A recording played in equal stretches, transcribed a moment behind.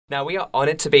Now, we are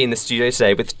honoured to be in the studio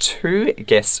today with two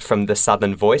guests from the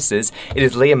Southern Voices. It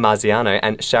is Liam Marziano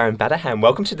and Sharon Batterham.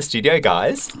 Welcome to the studio,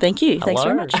 guys. Thank you. Thanks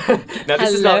very much. Now,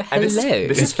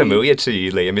 this is familiar to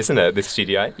you, Liam, isn't it, this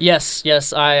studio? Yes.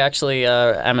 I actually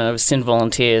am a SYN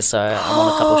volunteer, so I'm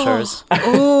on a couple of shows.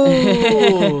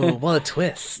 Oh, what a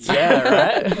twist. Yeah,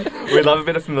 right? We love a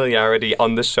bit of familiarity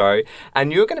on the show.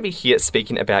 And you're going to be here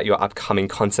speaking about your upcoming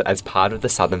concert as part of the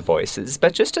Southern Voices.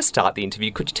 But just to start the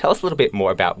interview, could you tell us a little bit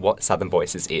more about what Southern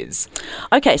Voices is?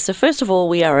 Okay, so first of all,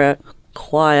 we are a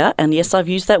choir, and yes, I've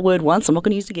used that word once. I'm not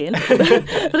going to use it again,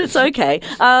 but it's okay.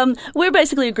 We're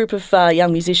basically a group of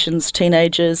young musicians,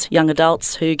 teenagers, young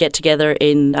adults who get together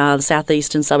in the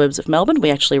southeastern suburbs of Melbourne.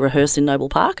 We actually rehearse in Noble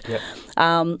Park. Yep.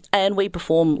 And we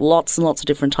perform lots and lots of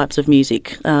different types of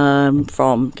music,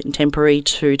 from contemporary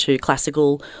to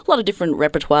classical, a lot of different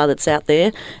repertoire that's out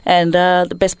there. And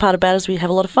the best part about it is we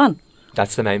have a lot of fun.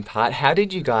 That's the main part. How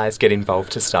did you guys get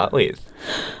involved to start with?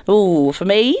 Oh, for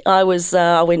me, I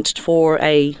went for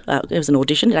it was an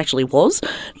audition, it actually was,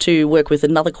 to work with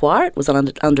another choir. It was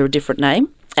under a different name.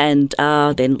 And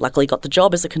then luckily got the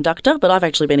job as a conductor, but I've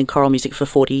actually been in choral music for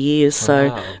 40 years,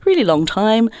 so really long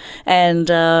time,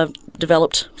 and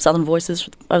developed Southern Voices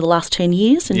over the last 10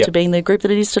 years into being the group that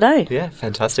it is today. Yeah,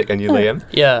 fantastic. And you, Liam?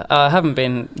 Yeah, I haven't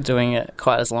been doing it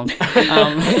quite as long. Thanks,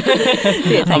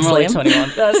 I'm only Liam.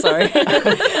 21. Sorry.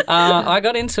 I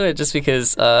got into it just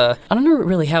because I don't know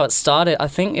really how it started. I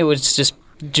think it was just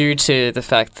due to the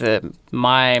fact that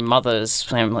my mother's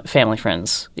family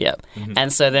friends,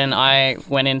 and so then I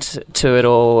went into it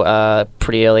all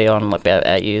pretty early on, like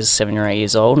about 7 or 8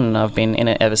 years old, and I've been in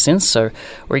it ever since. So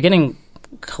we're getting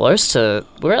close to,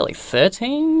 we're at like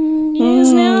 13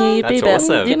 years now. Yeah, That's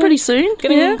awesome. Yeah, pretty soon.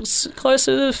 Getting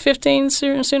closer to 15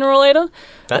 sooner or later.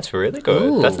 That's really good.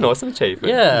 Ooh. That's an awesome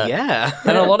achievement. Yeah.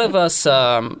 And a lot of us,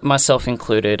 myself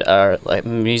included, are like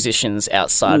musicians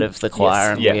outside of the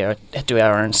choir, and we do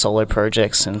our own solo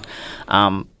projects. And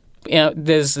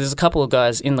there's a couple of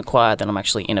guys in the choir that I'm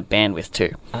actually in a band with too.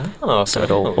 Oh, So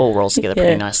it all rolls together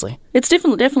pretty nicely. It's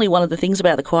definitely one of the things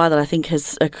about the choir that I think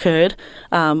has occurred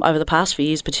over the past few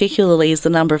years, particularly, is the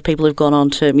number of people who've gone on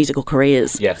to musical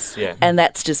careers. Yes, yeah. And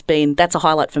that's a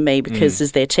highlight for me, because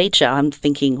as their teacher, I'm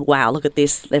thinking, wow, look at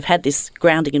this. They've had this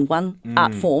grounding in one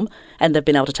art form, and they've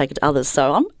been able to take it to others.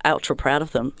 So I'm ultra proud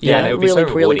of them. Yeah, and it would be really,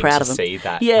 so really rewarding proud to of them. see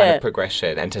that kind of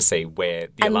progression and to see where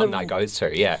the alumni goes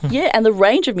to, Yeah, and the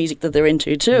range of music that they're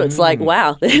into too. It's like,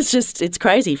 wow, it's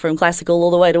crazy, from classical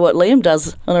all the way to what Liam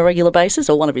does on a regular basis,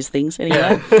 or one of his things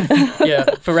anyway. Yeah,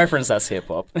 for reference, that's hip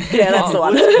hop. Yeah, that's the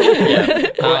one.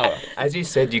 Well, as you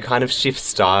said, you kind of shift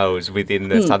styles within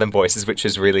the Southern Voices, which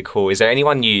is really cool. Is there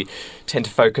anyone you tend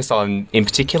to focus on in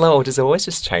particular, or does it always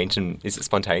just change, and is it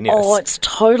spontaneous? Oh, it's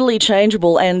totally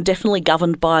changeable, and definitely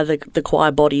governed by the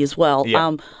choir body as well.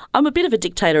 Yeah. I'm a bit of a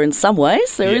dictator in some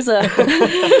ways. There is a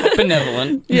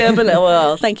Benevolent. yeah, but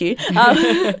well, thank you.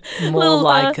 More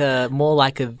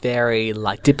like a very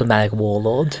diplomatic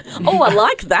warlord. Oh, I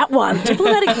like that one.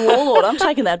 Diplomatic warlord. I'm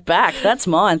taking that back. That's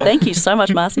mine. Thank you so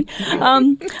much, Marcy.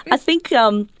 I think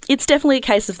it's definitely a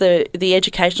case of the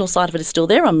educational side of it is still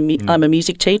there. I'm a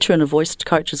music teacher and a voice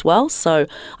coach as well, so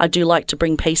I do like to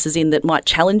bring pieces in that might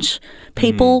challenge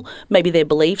people, maybe their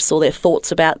beliefs or their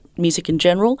thoughts about music in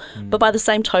general. But by the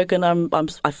same token,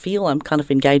 I feel I'm kind of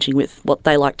engaging with what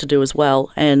they like to do as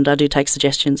well, and I do take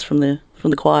suggestions from the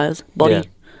choir's body.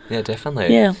 Yeah,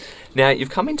 definitely. Yeah. Now, you've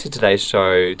come into today's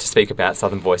show to speak about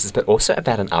Southern Voices, but also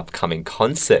about an upcoming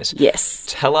concert. Yes.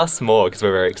 Tell us more, because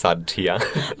we're very excited to hear.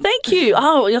 Thank you.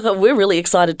 Oh, we're really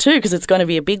excited too, because it's going to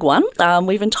be a big one.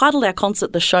 We've entitled our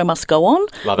concert "The Show Must Go On,"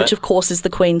 which of course is the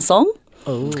Queen song.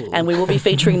 Oh. And we will be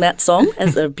featuring that song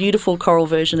as a beautiful choral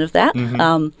version of that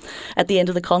at the end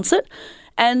of the concert.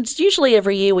 And usually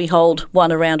every year we hold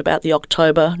one around about the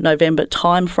October, November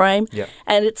time frame. Yep.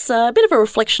 And it's a bit of a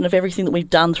reflection of everything that we've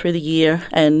done through the year.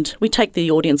 And we take the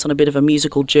audience on a bit of a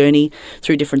musical journey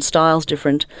through different styles,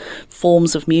 different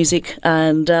forms of music.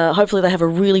 And hopefully they have a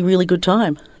really, really good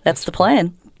time. That's the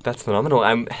plan. That's phenomenal.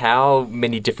 How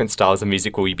many different styles of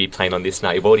music will you be playing on this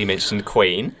night? You've already mentioned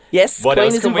Queen. Yes, what Queen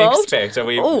else is can involved. we expect? Are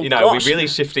we, Oh, are we gosh. really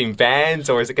shifting bands,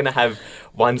 or is it going to have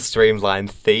one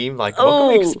streamlined theme? What can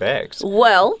we expect?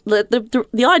 Well,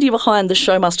 the idea behind The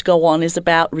Show Must Go On is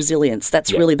about resilience.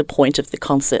 That's really the point of the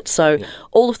concert. So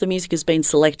all of the music has been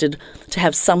selected to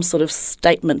have some sort of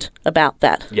statement about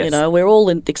that. Yes. We're all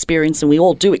experiencing, we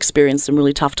all do experience some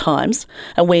really tough times,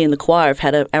 and we in the choir have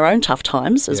had our own tough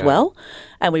times as well.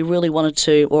 And we really wanted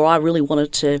to, or I really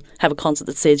wanted to have a concert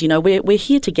that says, we're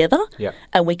here together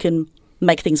and we can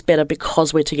make things better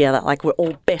because we're together. Like, we're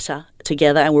all better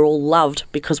together, and we're all loved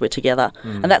because we're together.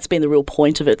 And that's been the real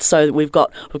point of it. So we've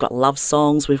got love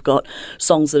songs, we've got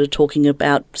songs that are talking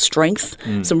about strength,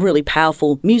 some really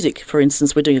powerful music. For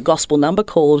instance, we're doing a gospel number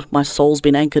called My Soul's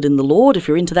Been Anchored in the Lord. If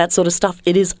you're into that sort of stuff,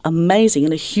 it is amazing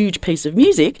and a huge piece of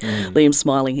music. Liam's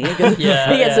smiling here. He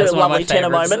gets a lovely tenor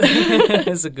moment.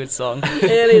 It's a good song.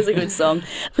 It is a good song.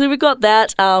 So we've got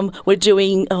that. We're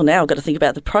doing, now I've got to think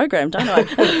about the program, don't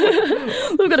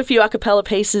I? We've got a few a cappella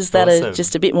pieces that are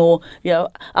just a bit more,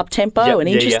 up-tempo and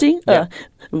interesting. Yep.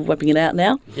 Whipping it out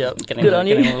now. Yep. Good on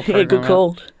you. Yeah, good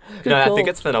call. I think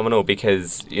it's phenomenal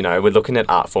because, we're looking at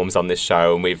art forms on this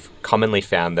show, and we've commonly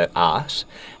found that art,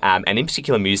 and in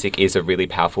particular music, is a really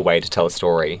powerful way to tell a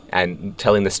story, and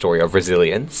telling the story of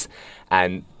resilience,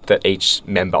 and that each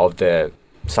member of the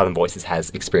Southern Voices has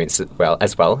experienced it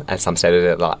as well at some stage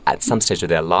of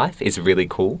their life is really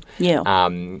cool. Yeah.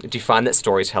 Do you find that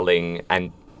storytelling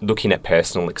and looking at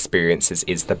personal experiences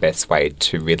is the best way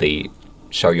to really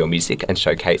show your music and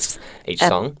showcase each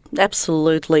song?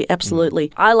 Absolutely.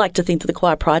 I like to think that the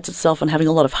choir prides itself on having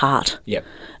a lot of heart. Yep.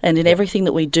 And in everything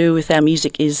that we do with our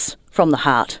music is from the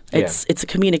heart. It's a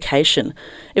communication.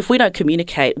 If we don't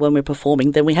communicate when we're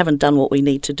performing, then we haven't done what we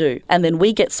need to do. And then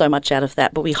we get so much out of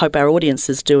that, but we hope our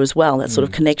audiences do as well. That sort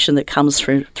of connection that comes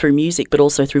through music, but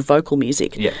also through vocal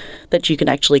music that you can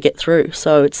actually get through.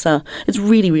 So it's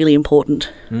really, really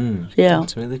important. Yeah.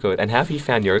 It's really good. And how have you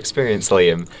found your experience,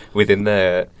 Liam, within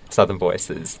the Southern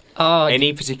Voices?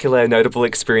 Any particular notable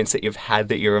experience that you've had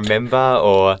that you remember,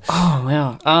 or? Oh,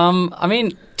 wow. I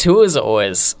mean, tours are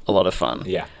always a lot of fun.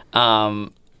 Yeah.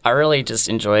 I really just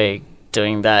enjoy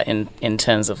doing that in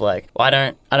terms of I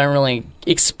don't really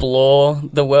explore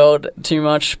the world too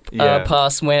much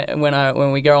past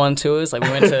when we go on tours. Like we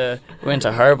went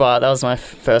to Hobart. That was my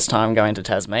first time going to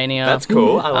Tasmania. That's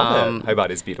cool. I love it.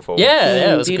 Hobart is beautiful.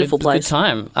 Yeah, it was beautiful a place. good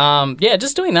time.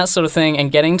 Just doing that sort of thing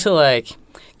and getting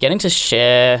to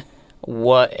share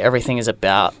what everything is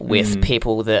about with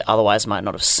people that otherwise might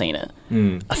not have seen it.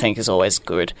 I think is always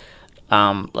good.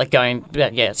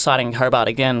 Citing Hobart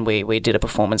again, we did a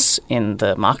performance in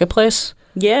the marketplace.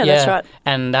 Yeah, that's right.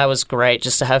 And that was great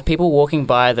just to have people walking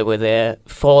by that were there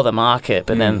for the market,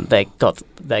 but then they got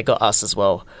us as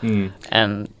well.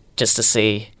 And just to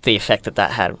see the effect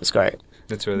that had was great.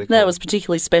 That's really cool. That was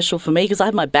particularly special for me because I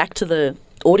had my back to the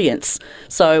audience.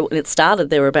 So when it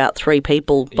started, there were about 3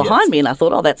 people behind me, and I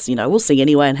thought, that's, we'll sing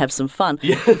anyway and have some fun.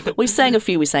 We sang a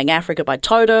few. We sang Africa by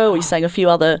Toto. We sang a few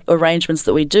other arrangements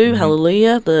that we do.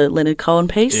 Hallelujah, the Leonard Cohen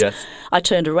piece. Yes. I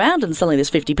turned around and suddenly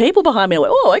there's 50 people behind me. I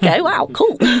went, okay, wow,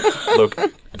 cool. Look,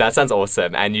 that sounds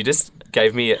awesome. And you just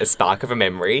gave me a spark of a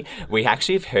memory. We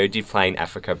actually have heard you playing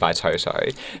Africa by Toto.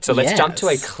 So let's jump to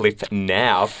a clip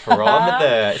now from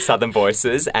the Southern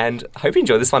Voices, and hope you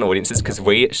enjoy this one, audiences, because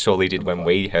we surely did when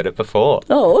we heard it before.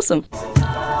 Oh, awesome.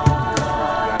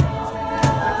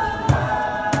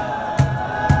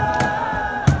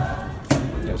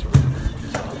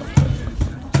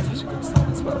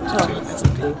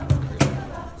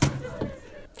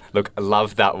 Look, I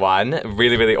love that one.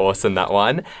 Really, really awesome, that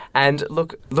one. And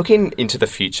look, looking into the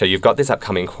future, you've got this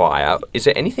upcoming choir. Is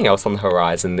there anything else on the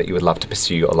horizon that you would love to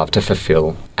pursue or love to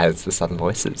fulfil as the Southern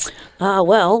Voices?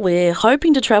 Well, we're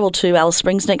hoping to travel to Alice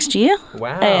Springs next year.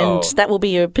 Wow. And that will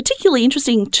be a particularly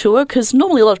interesting tour because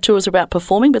normally a lot of tours are about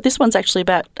performing, but this one's actually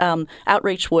about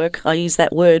outreach work. I use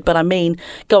that word, but I mean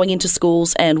going into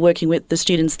schools and working with the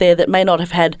students there that may not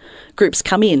have had groups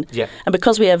come in. Yeah. And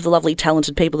because we have the lovely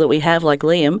talented people that we have, like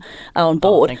Liam, on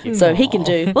board, thank you. so he can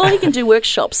do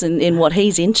workshops in what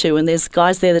he's into, and there's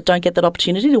guys there that don't get that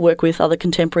opportunity to work with other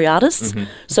contemporary artists.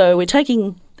 So we're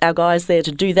taking our guys there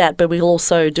to do that, but we'll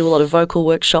also do a lot of vocal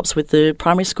workshops with the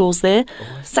primary schools there.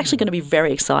 Awesome. It's actually going to be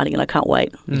very exciting, and I can't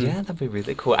wait. Yeah, that'd be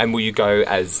really cool. And will you go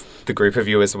as the group of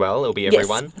you as well? It'll be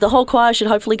everyone? Yes, the whole choir should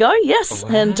hopefully go, yes. Wow.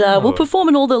 And we'll perform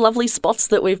in all the lovely spots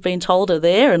that we've been told are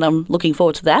there, and I'm looking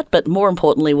forward to that. But more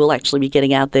importantly, we'll actually be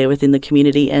getting out there within the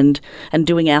community and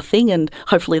doing our thing, and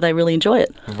hopefully they really enjoy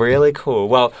it. Really cool.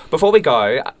 Well, before we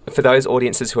go, for those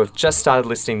audiences who have just started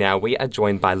listening now, we are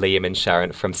joined by Liam and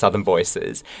Sharon from Southern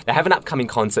Voices. They have an upcoming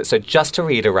concert, so just to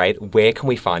reiterate, where can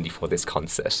we find you for this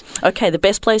concert? Okay, the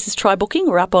best place is try booking.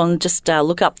 We're up on, just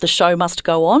look up The Show Must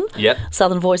Go On. Yep.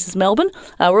 Southern Voices Melbourne.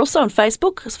 We're also on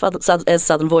Facebook as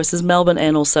Southern Voices Melbourne,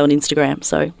 and also on Instagram.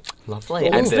 So lovely.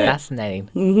 And And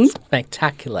fascinating.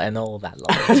 Spectacular and all that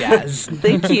lovely jazz.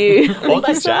 thank you. all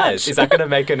that jazz. Is that going to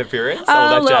make an appearance? All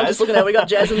that well, jazz? just looking at we got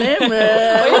jazz in there.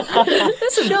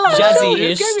 That's some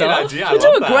jazzy-ish Give me an stuff. idea. I We do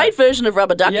love a that. great version of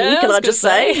Rubber Ducky, Yeah, can I was I just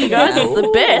gonna say? say. You guys, it's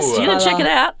the best. You Ooh. gotta check it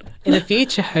out. In the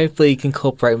future, hopefully you can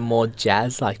incorporate more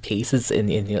jazz-like pieces in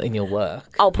your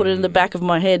work. I'll put it in the back of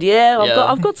my head. Yeah,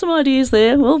 I've got some ideas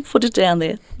there. We'll put it down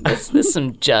there. There's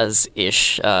some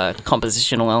jazz-ish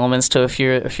compositional elements to a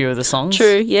few of the songs.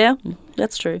 True, yeah.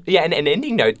 That's true. Yeah, and an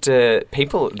ending note, do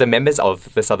people, the members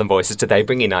of the Southern Voices, do they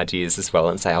bring in ideas as well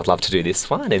and say, I'd love to do this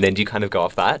one? And then do you kind of go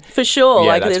off that? For sure. Yeah,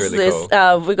 like that's there's, really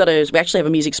cool. we actually have a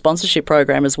music sponsorship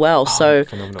program as well. So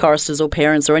phenomenal. choristers or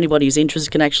parents or anybody who's interested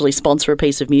can actually sponsor a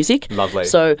piece of music. Lovely.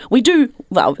 So we do,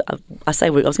 well, I was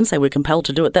going to say we're compelled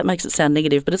to do it. That makes it sound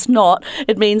negative, but it's not.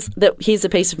 It means that here's a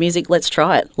piece of music, let's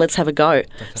try it. Let's have a go.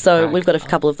 So we've got a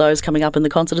couple of those coming up in the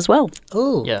concert as well.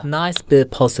 Oh, Yeah. nice bit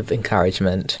of positive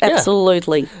encouragement. Absolutely.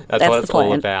 That's what the it's plan.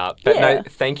 all about. But Yeah. no,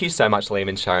 thank you so much, Liam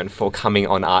and Sharon, for coming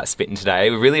on Art Spittin' today.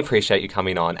 We really appreciate you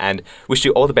coming on and wish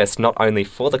you all the best, not only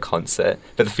for the concert,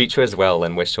 but the future as well.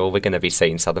 And we're sure we're going to be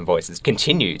seeing Southern Voices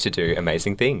continue to do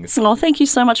amazing things. Well, thank you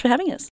so much for having us.